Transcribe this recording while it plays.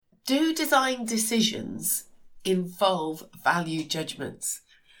Do design decisions involve value judgments?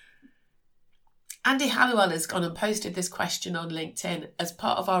 Andy Halliwell has gone and posted this question on LinkedIn as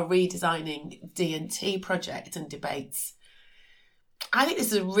part of our Redesigning D&T project and debates. I think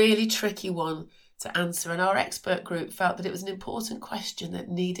this is a really tricky one to answer, and our expert group felt that it was an important question that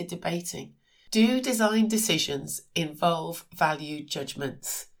needed debating. Do design decisions involve value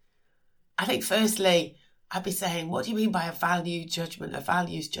judgments? I think firstly, I'd be saying, what do you mean by a value judgment, a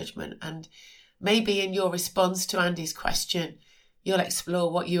values judgment? And maybe in your response to Andy's question, you'll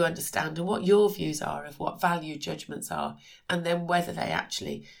explore what you understand and what your views are of what value judgments are, and then whether they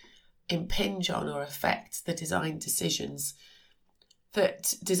actually impinge on or affect the design decisions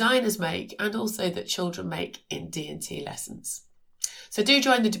that designers make and also that children make in D&T lessons. So do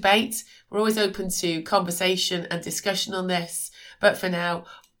join the debate. We're always open to conversation and discussion on this. But for now,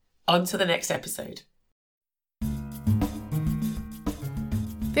 on to the next episode.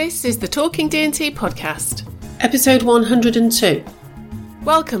 This is the Talking D&T podcast, episode 102.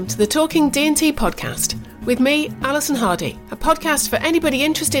 Welcome to the Talking D&T podcast with me, Alison Hardy, a podcast for anybody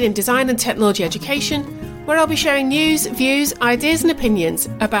interested in design and technology education, where I'll be sharing news, views, ideas and opinions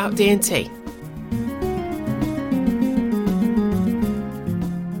about D&T.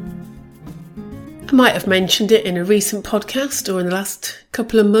 I might have mentioned it in a recent podcast or in the last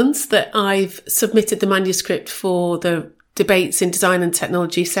couple of months that I've submitted the manuscript for the Debates in Design and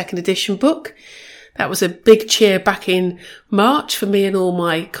Technology second edition book. That was a big cheer back in March for me and all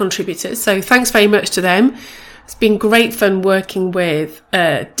my contributors. So thanks very much to them. It's been great fun working with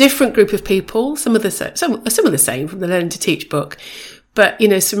a different group of people, some of the same from the Learning to Teach book, but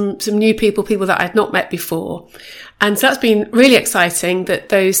some new people that I'd not met before. And so that's been really exciting that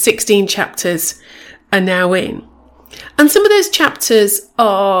those 16 chapters are now in. And some of those chapters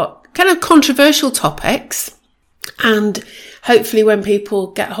are kind of controversial topics. And hopefully when people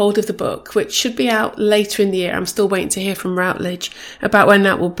get hold of the book, which should be out later in the year, I'm still waiting to hear from Routledge about when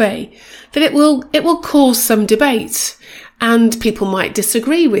that will be, that it will cause some debate and people might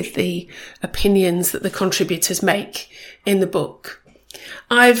disagree with the opinions that the contributors make in the book.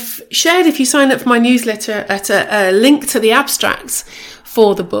 I've shared, if you sign up for my newsletter, a link to the abstracts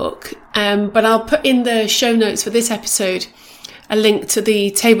for the book, but I'll put in the show notes for this episode a link to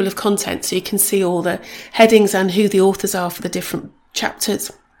the table of contents so you can see all the headings and who the authors are for the different chapters.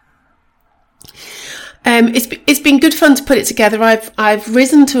 It's been good fun to put it together. I've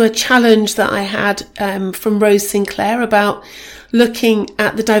risen to a challenge that I had from Rose Sinclair about looking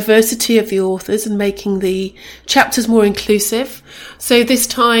at the diversity of the authors and making the chapters more inclusive. So this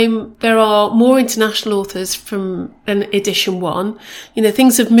time there are more international authors from an edition 1.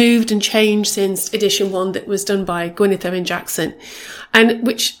 Things have moved and changed since edition 1 that was done by Gwyneth Owen Jackson, and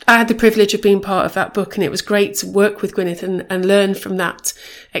which I had the privilege of being part of that book, and it was great to work with Gwyneth and learn from that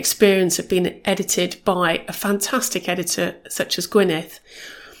experience of being edited by a fantastic editor such as Gwyneth.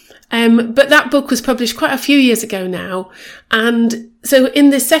 But that book was published quite a few years ago now. And so in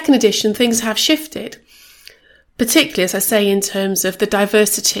this second edition, things have shifted, particularly, as I say, in terms of the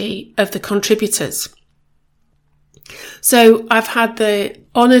diversity of the contributors. So I've had the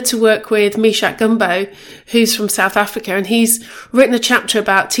honour to work with Meshack Gumbo, who's from South Africa, and he's written a chapter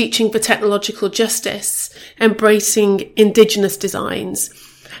about teaching for technological justice, embracing Indigenous designs.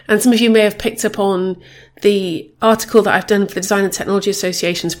 And some of you may have picked up on the article that I've done for the Design and Technology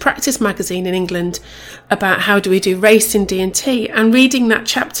Association's Practice magazine in England about how do we do race in D&T. And reading that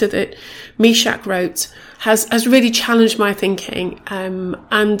chapter that Meshack wrote has really challenged my thinking.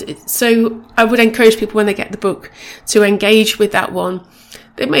 And so I would encourage people when they get the book to engage with that one.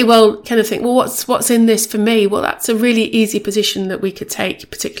 They may well kind of think, well, what's in this for me? Well, that's a really easy position that we could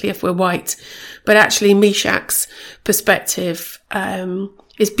take, particularly if we're white. But actually Meshack's perspective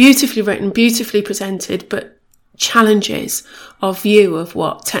is beautifully written, beautifully presented, but challenges our view of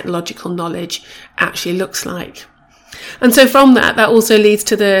what technological knowledge actually looks like. And so from that also leads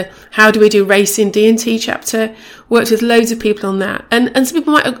to the How Do We Do Race in D&T chapter. Worked with loads of people on that. And some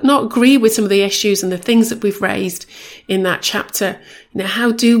people might not agree with some of the issues and the things that we've raised in that chapter.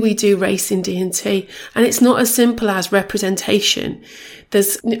 How do we do race in D&T? And it's not as simple as representation.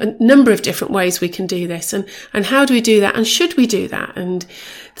 There's a number of different ways we can do this. And how do we do that? And should we do that? And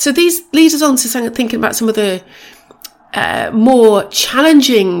so these lead us on to thinking about some of the more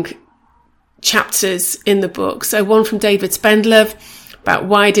challenging chapters in the book. So one from David Spendlove, about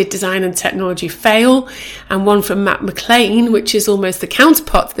why did design and technology fail, and one from Matt McLean, which is almost the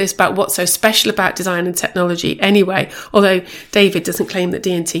counterpart to this, about what's so special about design and technology anyway. Although David doesn't claim that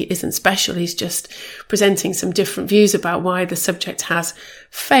D&T isn't special, he's just presenting some different views about why the subject has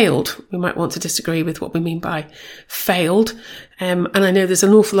failed. We might want to disagree with what we mean by failed. And I know there's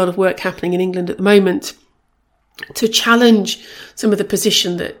an awful lot of work happening in England at the moment to challenge some of the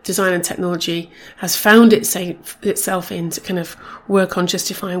position that design and technology has found itself in, to kind of work on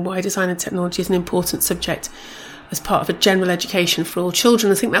justifying why design and technology is an important subject as part of a general education for all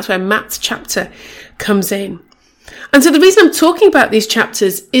children. I think that's where Matt's chapter comes in. And so the reason I'm talking about these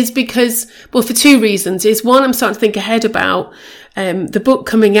chapters is because, well, for two reasons. Is one, I'm starting to think ahead about the book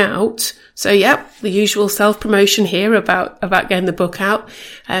coming out. So, the usual self-promotion here about getting the book out.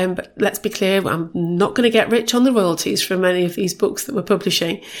 But let's be clear, I'm not going to get rich on the royalties from any of these books that we're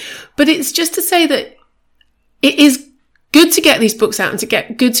publishing. But it's just to say that it is good to get these books out and to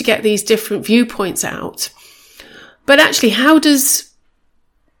get these different viewpoints out. But actually, how does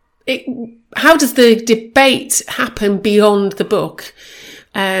the debate happen beyond the book?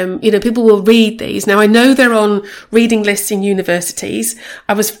 People will read these. Now, I know they're on reading lists in universities.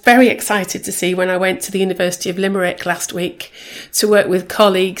 I was very excited to see when I went to the University of Limerick last week to work with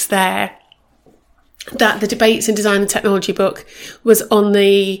colleagues there that the Debates in Design and Technology book was on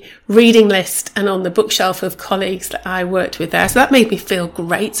the reading list and on the bookshelf of colleagues that I worked with there. So that made me feel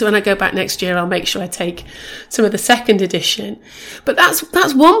great. So when I go back next year, I'll make sure I take some of the second edition. But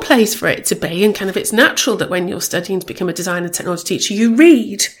that's one place for it to be. And kind of it's natural that when you're studying to become a design and technology teacher, you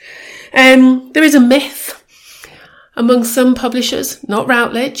read. There is a myth among some publishers, not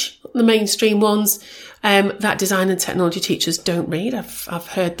Routledge, the mainstream ones, that design and technology teachers don't read. I've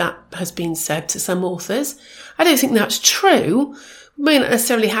heard that has been said to some authors. I don't think that's true. We may not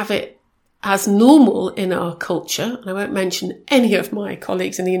necessarily have it as normal in our culture. And I won't mention any of my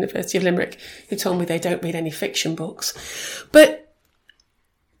colleagues in the University of Limerick who told me they don't read any fiction books. But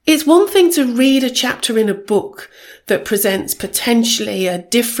it's one thing to read a chapter in a book that presents potentially a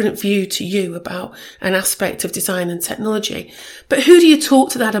different view to you about an aspect of design and technology. But who do you talk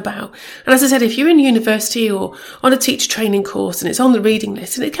to that about? And as I said, if you're in university or on a teacher training course and it's on the reading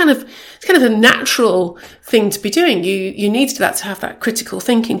list, and it's kind of a natural thing to be doing. You need to do that to have that critical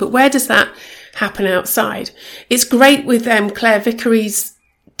thinking. But where does that happen outside? It's great with Claire Vickery's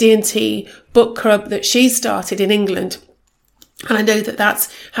D&T book club that she started in England. And I know that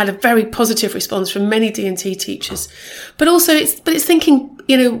that's had a very positive response from many D&T teachers. But also it's thinking,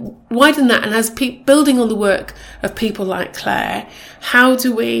 wider than that. And as building on the work of people like Claire, how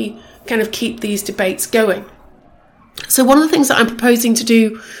do we kind of keep these debates going? So one of the things that I'm proposing to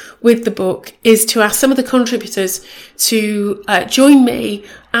do with the book is to ask some of the contributors to join me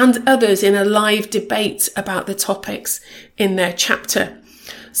and others in a live debate about the topics in their chapter.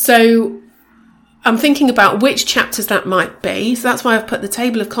 So I'm thinking about which chapters that might be. So that's why I've put the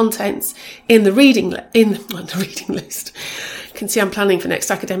table of contents in the reading list. You can see I'm planning for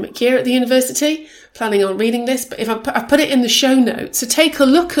next academic year at the university, planning on reading this. But if I've put it in the show notes, so take a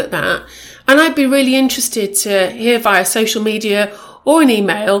look at that. And I'd be really interested to hear via social media or an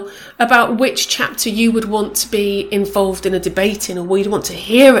email about which chapter you would want to be involved in a debate in, or what you'd want to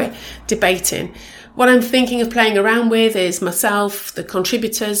hear a debate in. What I'm thinking of playing around with is myself, the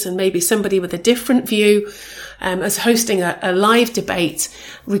contributors, and maybe somebody with a different view, as hosting a live debate,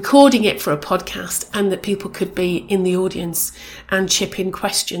 recording it for a podcast, and that people could be in the audience and chip in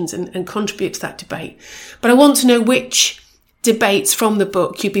questions and contribute to that debate. But I want to know which debates from the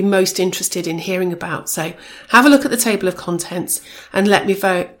book you'd be most interested in hearing about. So have a look at the table of contents and let me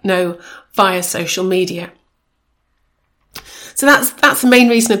know via social media. So that's the main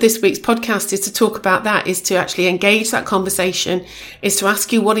reason of this week's podcast, is to talk about that, is to actually engage that conversation, is to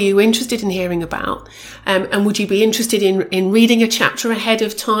ask you, what are you interested in hearing about? And would you be interested in reading a chapter ahead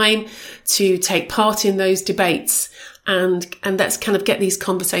of time to take part in those debates? And let's kind of get these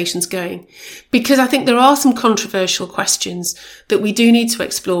conversations going, because I think there are some controversial questions that we do need to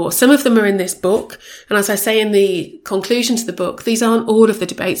explore. Some of them are in this book. And as I say in the conclusion to the book, these aren't all of the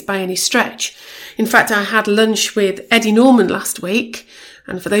debates by any stretch. In fact, I had lunch with Eddie Norman last week.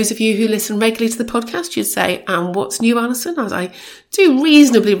 And for those of you who listen regularly to the podcast, you'd say, and what's new, Alison? As I do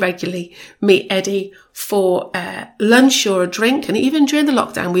reasonably regularly meet Eddie for lunch or a drink. And even during the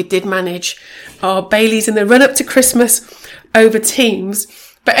lockdown, we did manage our Baileys in the run up to Christmas over Teams.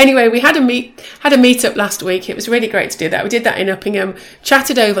 But anyway, we had a meet up last week. It was really great to do that. We did that in Uppingham,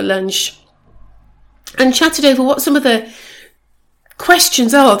 chatted over lunch and chatted over what some of the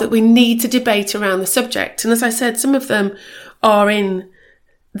questions are that we need to debate around the subject. And as I said, some of them are in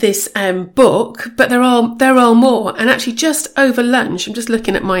book, but there are more. And actually, just over lunch, I'm just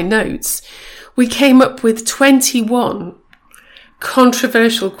looking at my notes, we came up with 21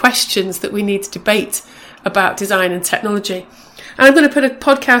 controversial questions that we need to debate about design and technology. And I'm going to put a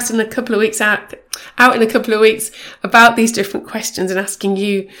podcast in a couple of weeks out in a couple of weeks about these different questions and asking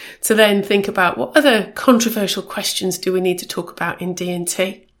you to then think about what other controversial questions do we need to talk about in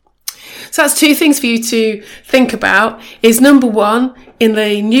D&T. So that's two things for you to think about. Is number one, in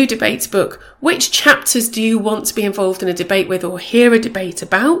the new debates book, which chapters do you want to be involved in a debate with or hear a debate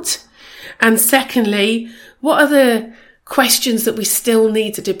about? And secondly, what are the questions that we still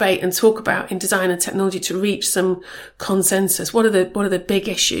need to debate and talk about in design and technology to reach some consensus? What are the big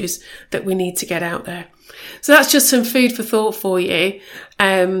issues that we need to get out there? So that's just some food for thought for you.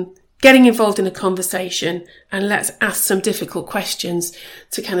 Getting involved in a conversation, and let's ask some difficult questions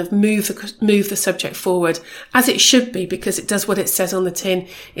to kind of move the subject forward, as it should be, because it does what it says on the tin.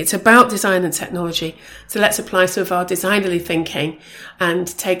 It's about design and technology. So let's apply some of our designerly thinking and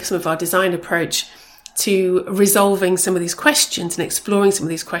take some of our design approach to resolving some of these questions and exploring some of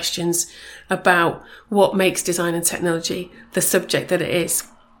these questions about what makes design and technology the subject that it is.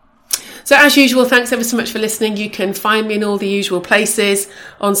 So as usual, thanks ever so much for listening. You can find me in all the usual places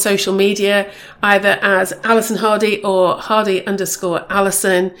on social media, either as Alison Hardy or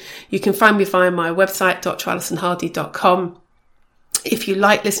Hardy_Alison. You can find me via my website, dralisonhardy.com. If you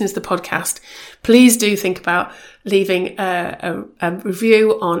like listening to the podcast, please do think about leaving a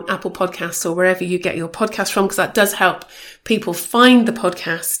review on Apple Podcasts or wherever you get your podcast from, because that does help people find the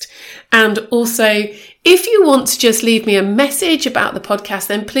podcast. And also, if you want to just leave me a message about the podcast,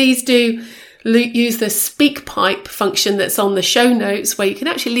 then please do use the SpeakPipe function that's on the show notes, where you can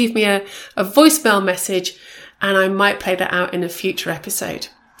actually leave me a voicemail message, and I might play that out in a future episode.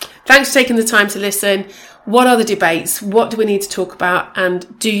 Thanks for taking the time to listen. What are the debates? What do we need to talk about?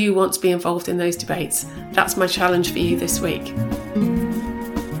 And do you want to be involved in those debates? That's my challenge for you this week.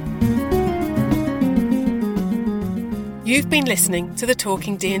 You've been listening to the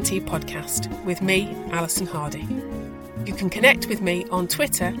Talking D&T podcast with me, Alison Hardy. You can connect with me on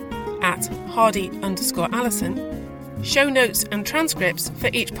Twitter at Hardy_Alison. Show notes and transcripts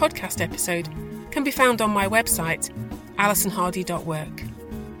for each podcast episode can be found on my website, alisonhardy.work.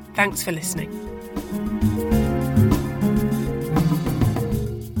 Thanks for listening.